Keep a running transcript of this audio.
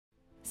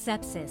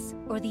Sepsis,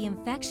 or the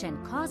infection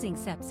causing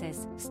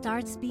sepsis,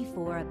 starts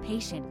before a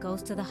patient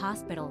goes to the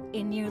hospital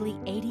in nearly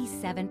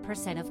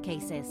 87% of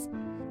cases.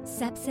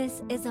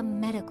 Sepsis is a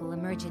medical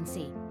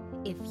emergency.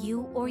 If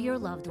you or your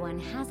loved one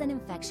has an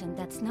infection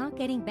that's not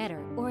getting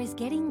better or is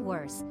getting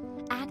worse,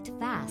 act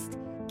fast.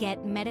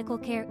 Get medical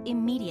care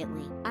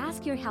immediately.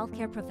 Ask your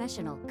healthcare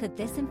professional, could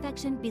this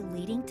infection be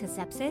leading to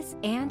sepsis?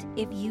 And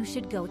if you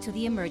should go to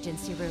the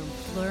emergency room.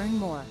 Learn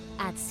more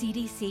at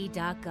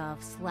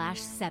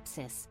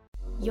cdc.gov/sepsis.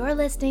 You're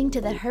listening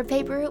to the Her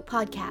Paper Route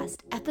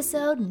Podcast,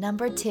 episode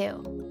number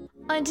 2.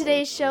 On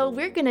today's show,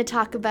 we're going to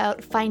talk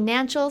about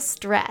financial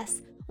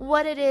stress,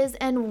 what it is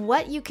and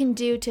what you can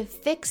do to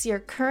fix your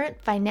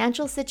current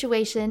financial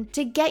situation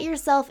to get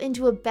yourself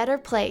into a better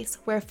place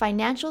where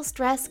financial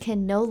stress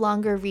can no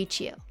longer reach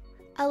you.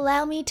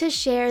 Allow me to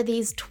share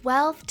these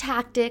 12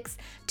 tactics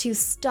to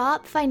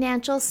stop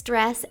financial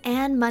stress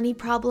and money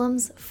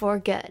problems for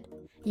good.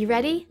 You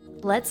ready?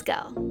 Let's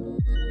go.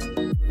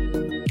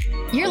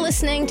 You're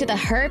listening to the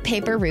Her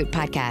Paper Route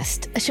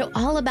Podcast, a show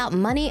all about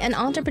money and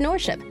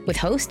entrepreneurship with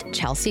host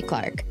Chelsea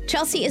Clark.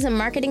 Chelsea is a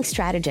marketing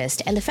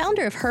strategist and the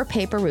founder of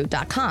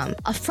HerPaperRoute.com,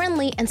 a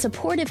friendly and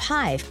supportive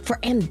hive for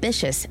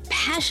ambitious,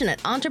 passionate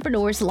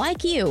entrepreneurs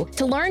like you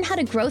to learn how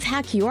to growth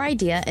hack your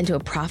idea into a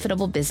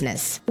profitable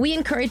business. We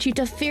encourage you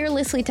to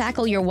fearlessly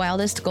tackle your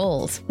wildest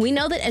goals. We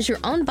know that as your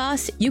own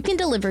boss, you can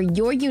deliver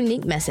your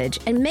unique message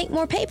and make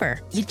more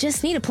paper. You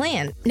just need a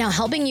plan. Now,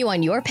 helping you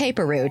on your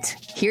paper route,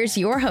 here's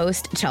your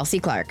host,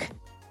 Chelsea Clark.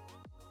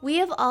 We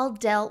have all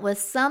dealt with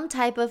some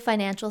type of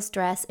financial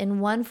stress in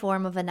one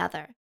form or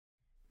another.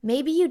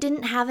 Maybe you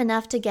didn't have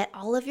enough to get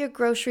all of your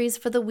groceries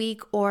for the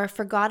week or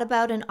forgot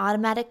about an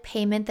automatic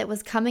payment that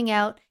was coming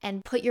out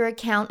and put your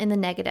account in the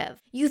negative.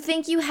 You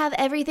think you have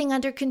everything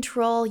under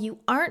control, you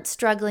aren't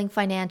struggling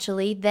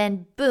financially,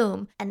 then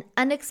boom, an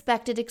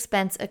unexpected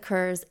expense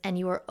occurs and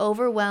you are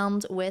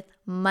overwhelmed with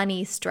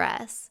money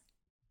stress.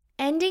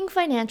 Ending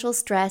financial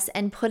stress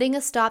and putting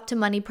a stop to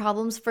money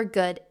problems for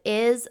good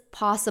is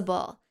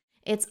possible.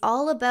 It's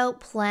all about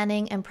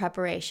planning and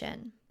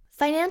preparation.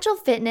 Financial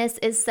fitness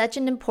is such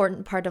an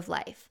important part of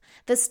life.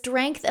 The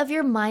strength of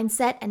your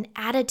mindset and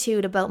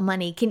attitude about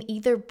money can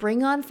either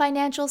bring on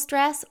financial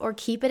stress or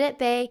keep it at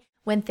bay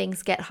when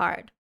things get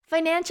hard.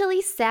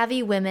 Financially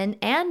savvy women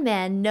and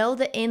men know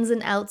the ins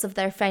and outs of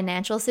their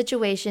financial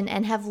situation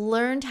and have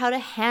learned how to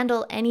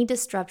handle any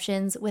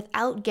disruptions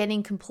without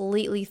getting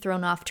completely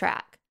thrown off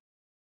track.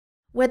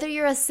 Whether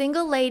you're a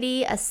single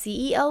lady, a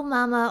CEO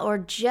mama, or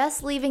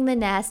just leaving the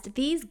nest,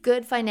 these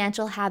good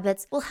financial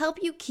habits will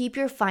help you keep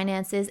your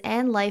finances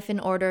and life in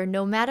order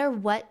no matter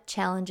what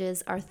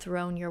challenges are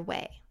thrown your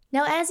way.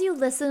 Now, as you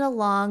listen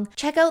along,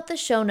 check out the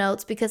show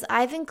notes because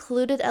I've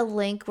included a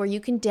link where you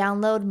can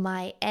download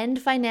my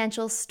End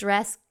Financial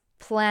Stress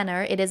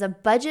Planner. It is a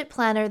budget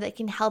planner that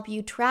can help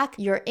you track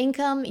your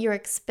income, your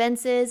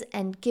expenses,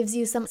 and gives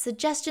you some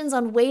suggestions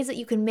on ways that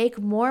you can make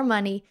more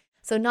money.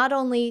 So not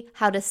only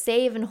how to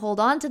save and hold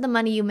on to the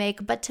money you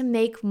make, but to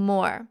make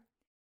more.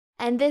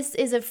 And this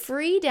is a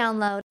free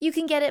download. You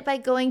can get it by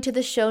going to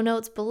the show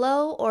notes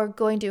below or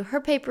going to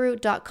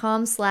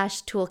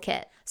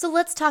herpaperroute.com/toolkit. So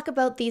let's talk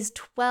about these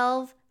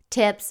 12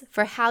 tips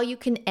for how you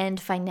can end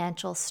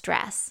financial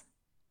stress.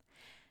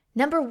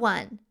 Number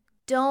 1,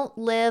 don't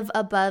live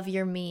above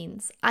your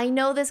means. I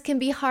know this can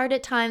be hard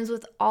at times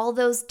with all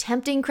those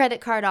tempting credit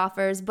card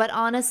offers, but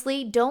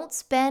honestly, don't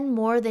spend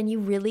more than you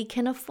really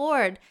can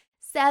afford.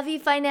 Savvy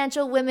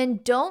financial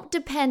women don't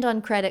depend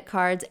on credit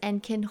cards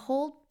and can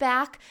hold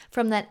back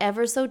from that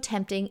ever so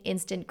tempting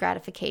instant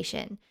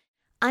gratification.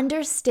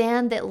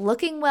 Understand that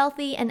looking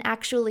wealthy and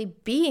actually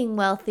being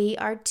wealthy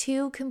are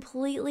two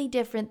completely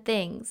different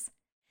things.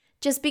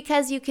 Just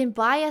because you can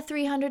buy a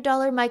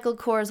 $300 Michael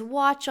Kors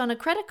watch on a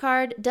credit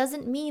card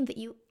doesn't mean that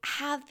you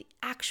have the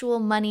actual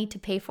money to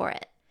pay for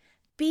it.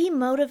 Be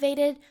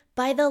motivated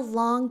by the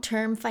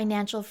long-term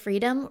financial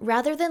freedom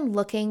rather than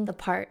looking the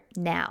part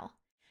now.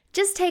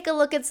 Just take a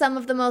look at some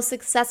of the most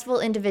successful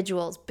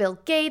individuals, Bill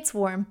Gates,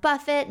 Warren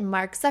Buffett, and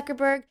Mark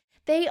Zuckerberg.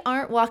 They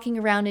aren't walking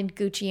around in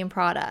Gucci and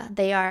Prada.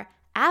 They are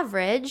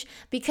average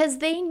because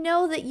they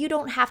know that you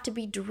don't have to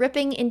be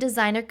dripping in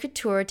designer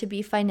couture to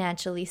be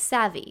financially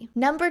savvy.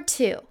 Number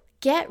 2,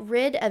 get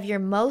rid of your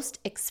most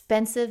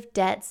expensive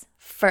debts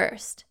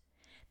first.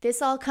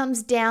 This all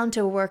comes down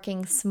to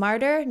working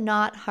smarter,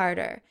 not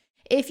harder.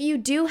 If you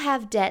do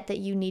have debt that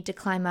you need to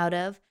climb out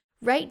of,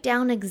 write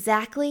down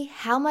exactly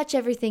how much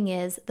everything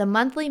is, the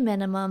monthly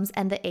minimums,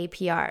 and the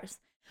APRs.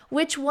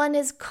 Which one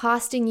is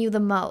costing you the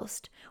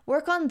most?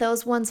 Work on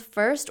those ones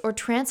first or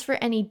transfer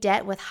any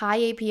debt with high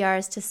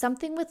APRs to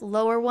something with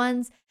lower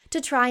ones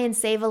to try and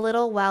save a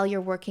little while you're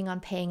working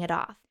on paying it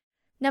off.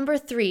 Number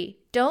 3,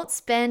 don't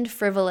spend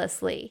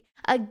frivolously.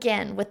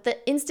 Again, with the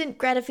instant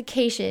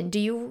gratification, do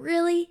you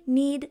really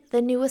need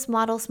the newest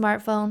model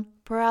smartphone?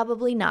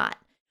 Probably not.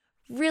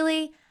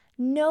 Really?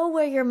 Know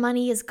where your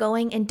money is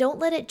going and don't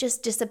let it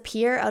just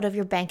disappear out of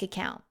your bank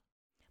account.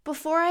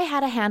 Before I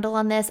had a handle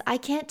on this, I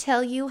can't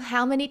tell you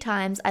how many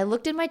times I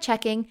looked in my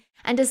checking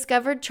and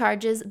discovered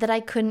charges that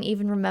I couldn't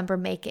even remember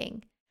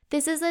making.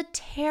 This is a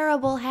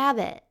terrible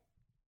habit.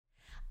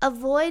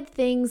 Avoid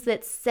things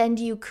that send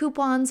you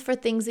coupons for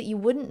things that you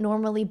wouldn't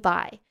normally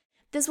buy.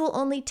 This will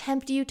only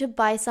tempt you to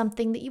buy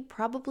something that you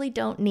probably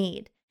don't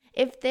need.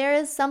 If there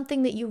is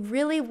something that you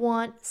really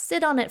want,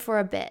 sit on it for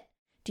a bit.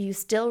 Do you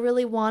still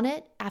really want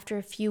it after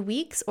a few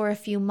weeks or a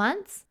few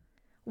months?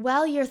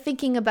 While you're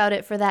thinking about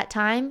it for that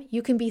time,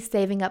 you can be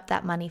saving up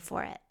that money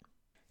for it.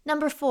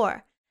 Number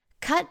 4,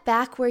 cut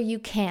back where you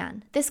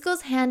can. This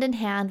goes hand in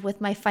hand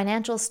with my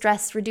financial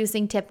stress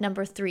reducing tip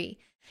number 3.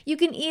 You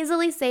can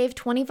easily save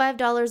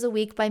 $25 a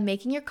week by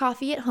making your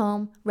coffee at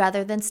home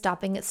rather than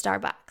stopping at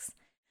Starbucks.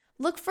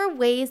 Look for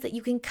ways that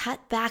you can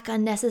cut back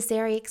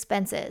unnecessary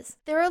expenses.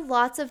 There are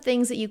lots of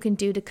things that you can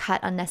do to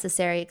cut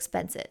unnecessary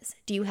expenses.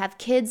 Do you have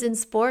kids in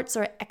sports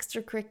or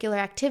extracurricular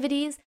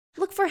activities?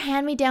 Look for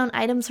hand-me-down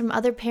items from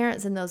other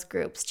parents in those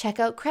groups. Check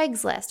out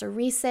Craigslist or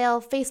resale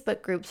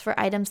Facebook groups for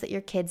items that your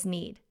kids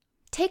need.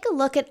 Take a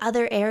look at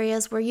other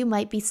areas where you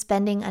might be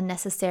spending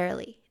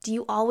unnecessarily. Do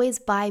you always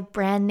buy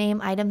brand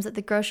name items at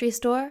the grocery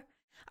store?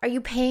 Are you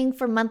paying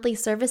for monthly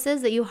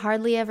services that you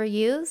hardly ever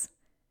use?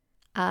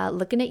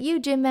 Looking at you,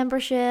 gym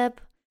membership.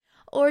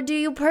 Or do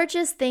you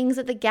purchase things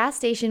at the gas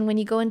station when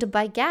you go in to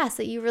buy gas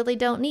that you really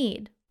don't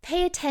need?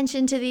 Pay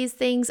attention to these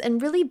things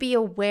and really be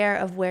aware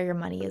of where your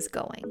money is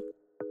going.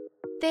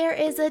 There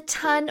is a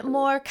ton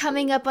more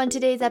coming up on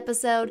today's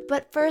episode,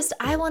 but first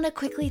I want to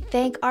quickly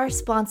thank our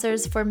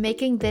sponsors for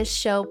making this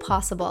show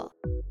possible.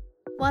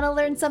 Want to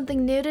learn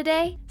something new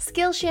today?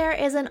 Skillshare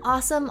is an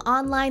awesome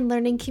online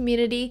learning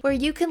community where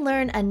you can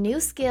learn a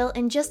new skill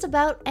in just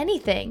about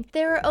anything.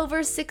 There are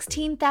over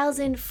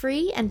 16,000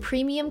 free and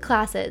premium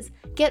classes.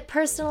 Get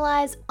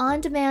personalized,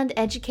 on-demand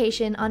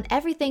education on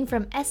everything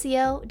from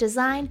SEO,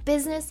 design,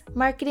 business,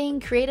 marketing,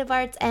 creative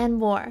arts, and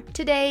more.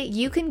 Today,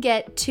 you can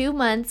get 2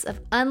 months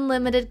of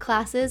unlimited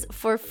classes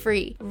for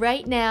free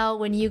right now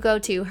when you go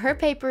to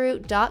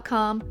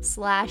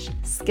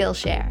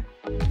herpaperroute.com/Skillshare.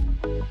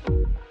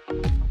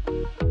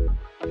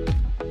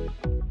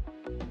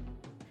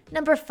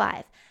 Number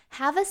 5,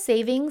 have a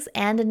savings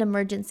and an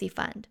emergency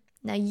fund.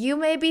 Now, you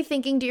may be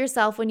thinking to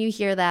yourself when you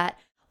hear that,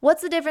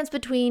 what's the difference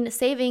between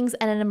savings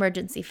and an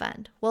emergency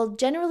fund? Well,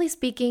 generally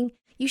speaking,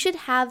 you should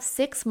have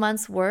 6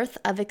 months worth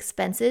of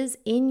expenses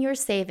in your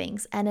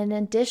savings and an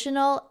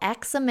additional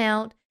X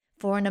amount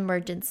for an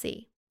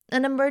emergency.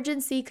 An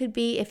emergency could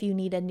be if you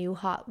need a new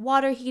hot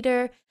water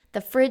heater, the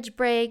fridge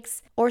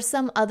breaks, or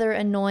some other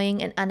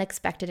annoying and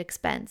unexpected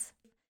expense.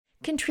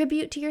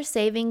 Contribute to your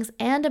savings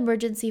and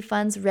emergency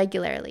funds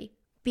regularly.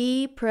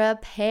 Be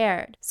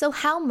prepared. So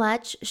how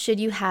much should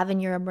you have in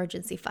your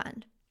emergency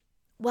fund?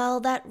 Well,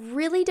 that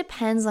really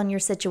depends on your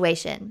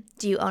situation.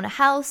 Do you own a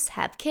house,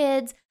 have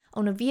kids,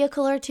 own a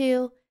vehicle or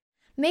two?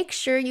 Make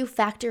sure you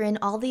factor in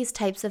all these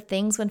types of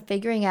things when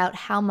figuring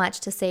out how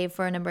much to save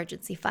for an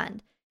emergency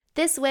fund.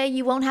 This way,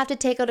 you won't have to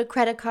take out a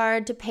credit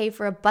card to pay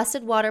for a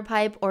busted water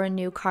pipe or a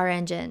new car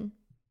engine.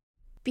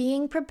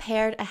 Being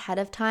prepared ahead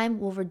of time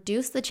will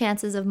reduce the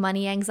chances of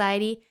money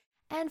anxiety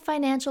and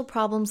financial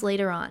problems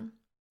later on.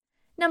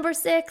 Number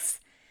 6,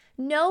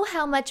 know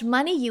how much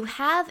money you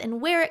have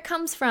and where it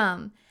comes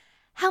from.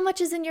 How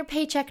much is in your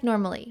paycheck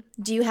normally?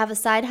 Do you have a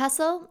side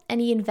hustle?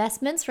 Any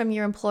investments from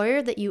your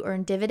employer that you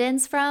earn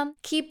dividends from?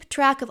 Keep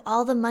track of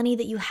all the money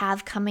that you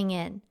have coming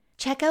in.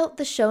 Check out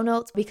the show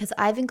notes because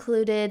I've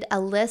included a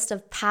list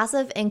of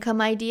passive income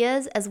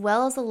ideas as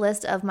well as a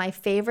list of my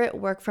favorite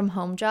work from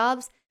home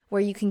jobs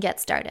where you can get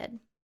started.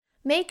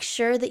 Make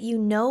sure that you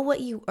know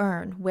what you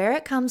earn, where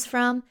it comes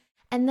from,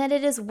 and that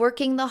it is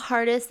working the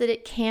hardest that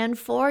it can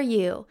for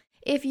you.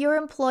 If your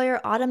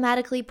employer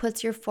automatically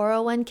puts your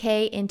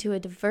 401k into a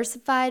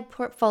diversified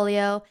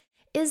portfolio,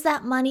 is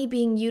that money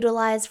being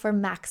utilized for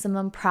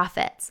maximum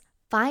profits?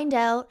 Find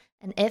out,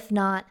 and if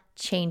not,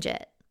 change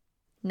it.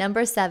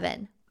 Number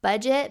 7,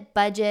 budget,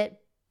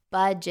 budget,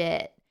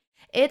 budget.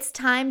 It's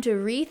time to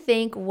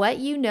rethink what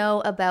you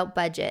know about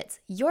budgets.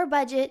 Your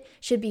budget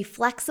should be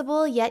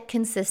flexible yet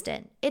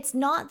consistent. It's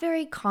not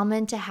very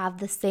common to have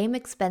the same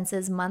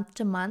expenses month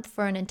to month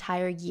for an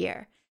entire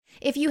year.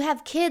 If you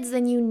have kids,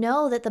 then you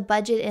know that the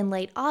budget in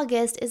late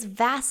August is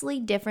vastly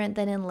different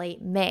than in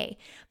late May.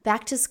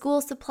 Back to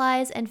school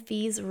supplies and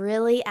fees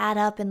really add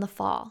up in the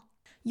fall.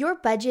 Your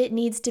budget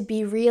needs to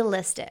be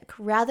realistic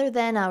rather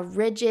than a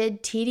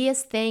rigid,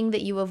 tedious thing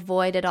that you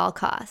avoid at all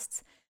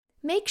costs.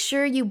 Make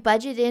sure you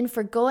budget in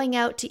for going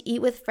out to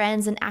eat with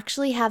friends and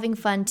actually having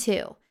fun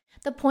too.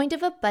 The point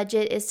of a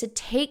budget is to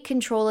take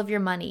control of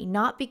your money,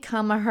 not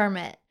become a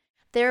hermit.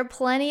 There are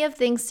plenty of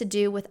things to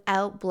do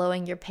without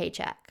blowing your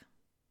paycheck.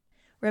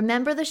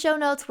 Remember the show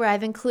notes where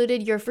I've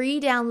included your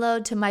free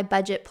download to my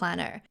budget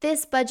planner.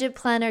 This budget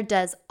planner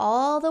does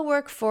all the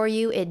work for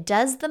you. It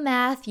does the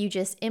math. You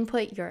just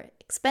input your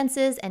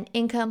expenses and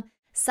income,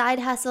 side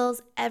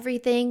hustles,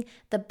 everything.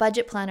 The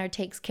budget planner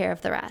takes care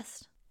of the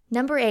rest.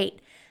 Number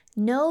 8,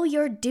 know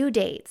your due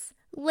dates.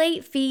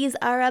 Late fees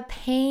are a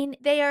pain.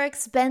 They are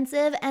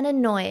expensive and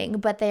annoying,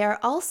 but they are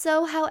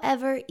also,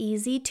 however,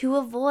 easy to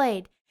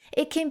avoid.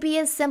 It can be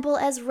as simple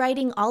as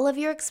writing all of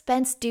your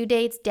expense due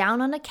dates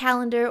down on a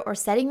calendar or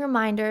setting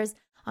reminders,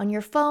 on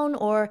your phone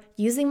or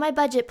using my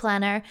budget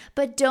planner,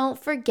 but don't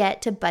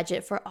forget to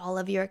budget for all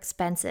of your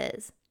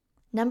expenses.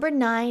 Number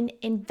 9,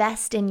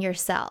 invest in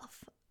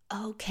yourself.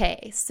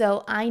 Okay,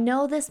 so I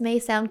know this may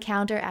sound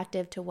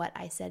counteractive to what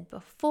I said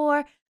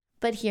before,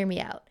 but hear me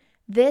out.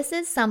 This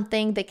is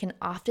something that can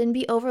often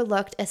be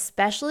overlooked,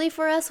 especially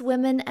for us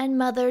women and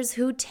mothers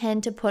who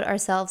tend to put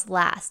ourselves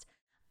last,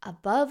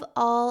 above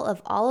all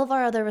of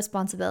our other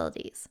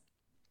responsibilities.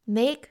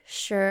 Make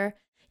sure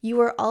you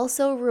are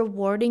also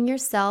rewarding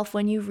yourself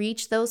when you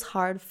reach those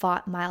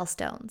hard-fought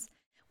milestones.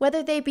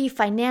 Whether they be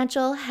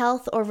financial,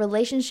 health, or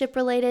relationship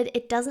related,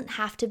 it doesn't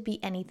have to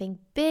be anything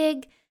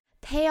big.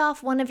 Pay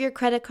off one of your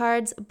credit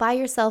cards, buy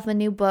yourself a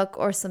new book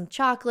or some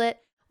chocolate,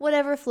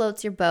 whatever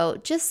floats your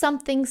boat, just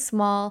something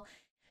small.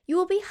 You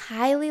will be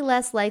highly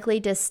less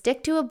likely to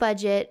stick to a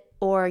budget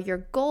or your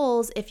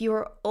goals if you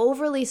are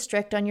overly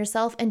strict on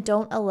yourself and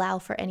don't allow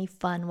for any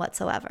fun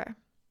whatsoever.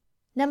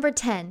 Number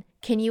 10,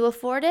 can you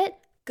afford it?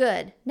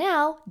 Good.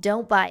 Now,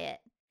 don't buy it.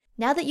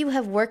 Now that you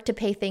have worked to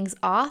pay things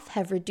off,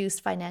 have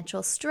reduced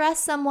financial stress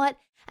somewhat,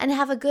 and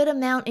have a good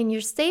amount in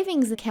your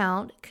savings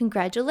account,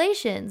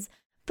 congratulations.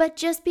 But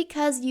just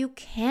because you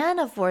can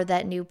afford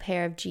that new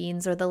pair of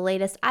jeans or the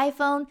latest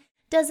iPhone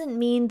doesn't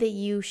mean that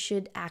you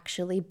should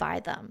actually buy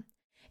them.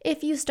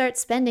 If you start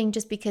spending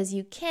just because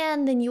you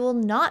can, then you will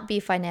not be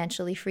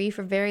financially free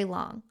for very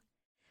long.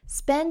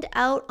 Spend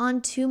out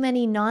on too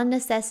many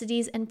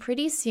non-necessities and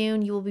pretty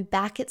soon you will be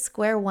back at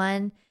square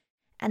one,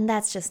 and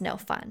that's just no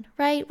fun,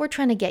 right? We're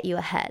trying to get you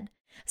ahead.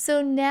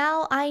 So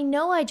now I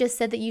know I just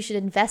said that you should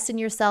invest in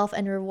yourself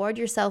and reward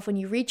yourself when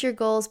you reach your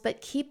goals, but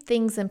keep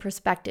things in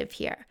perspective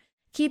here.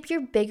 Keep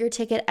your bigger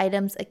ticket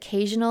items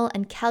occasional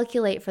and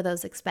calculate for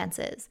those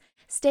expenses.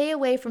 Stay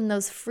away from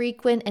those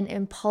frequent and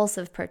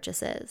impulsive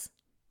purchases.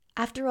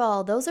 After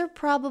all, those are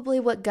probably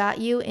what got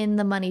you in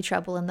the money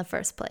trouble in the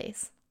first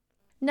place.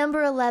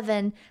 Number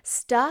 11,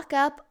 stock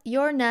up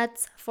your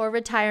nuts for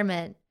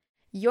retirement.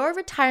 Your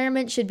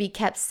retirement should be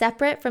kept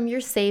separate from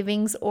your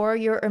savings or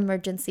your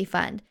emergency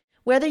fund.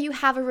 Whether you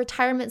have a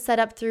retirement set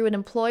up through an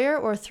employer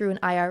or through an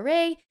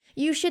IRA,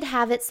 you should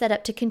have it set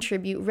up to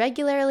contribute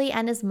regularly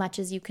and as much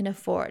as you can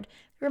afford.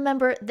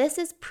 Remember, this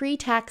is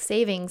pre-tax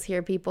savings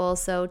here, people,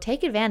 so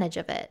take advantage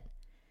of it.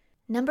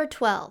 Number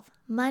 12,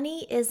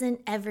 money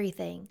isn't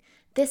everything.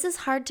 This is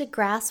hard to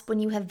grasp when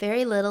you have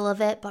very little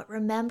of it, but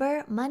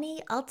remember,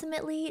 money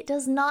ultimately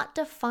does not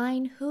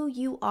define who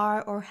you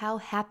are or how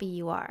happy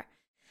you are.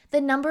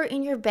 The number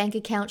in your bank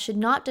account should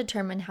not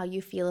determine how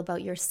you feel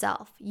about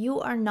yourself. You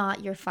are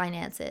not your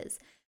finances.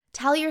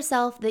 Tell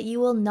yourself that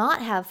you will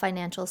not have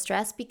financial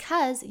stress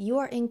because you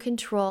are in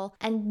control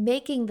and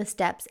making the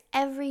steps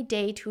every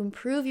day to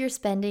improve your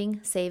spending,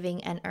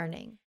 saving, and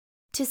earning.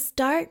 To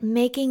start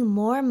making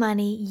more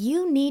money,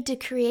 you need to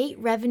create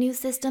revenue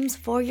systems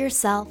for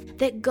yourself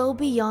that go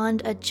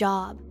beyond a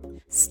job.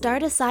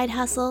 Start a side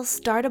hustle,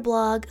 start a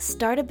blog,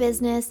 start a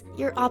business.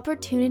 Your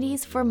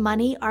opportunities for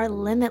money are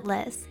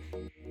limitless.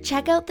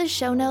 Check out the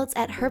show notes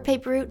at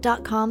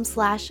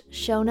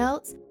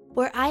herpaperroute.com/shownotes,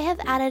 where I have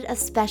added a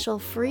special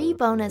free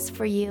bonus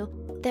for you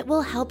that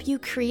will help you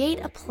create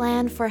a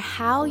plan for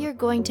how you're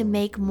going to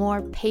make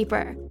more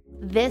paper.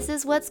 This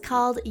is what's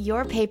called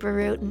your paper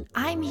route, and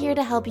I'm here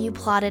to help you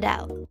plot it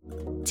out.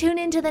 Tune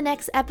into the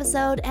next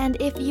episode,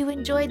 and if you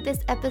enjoyed this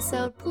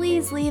episode,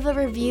 please leave a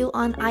review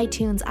on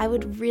iTunes. I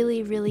would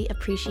really, really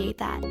appreciate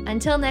that.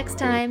 Until next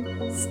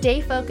time,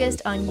 stay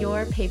focused on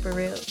your paper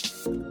route.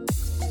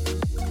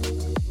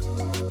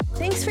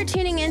 Thanks for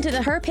tuning in to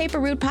the Her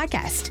Paper Route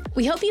podcast.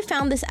 We hope you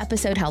found this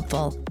episode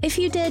helpful. If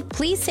you did,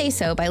 please say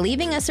so by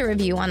leaving us a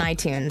review on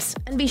iTunes.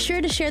 And be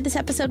sure to share this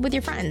episode with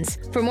your friends.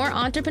 For more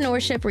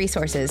entrepreneurship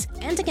resources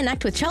and to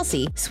connect with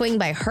Chelsea, swing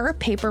by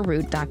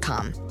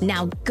herpaperroute.com.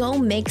 Now go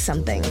make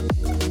something.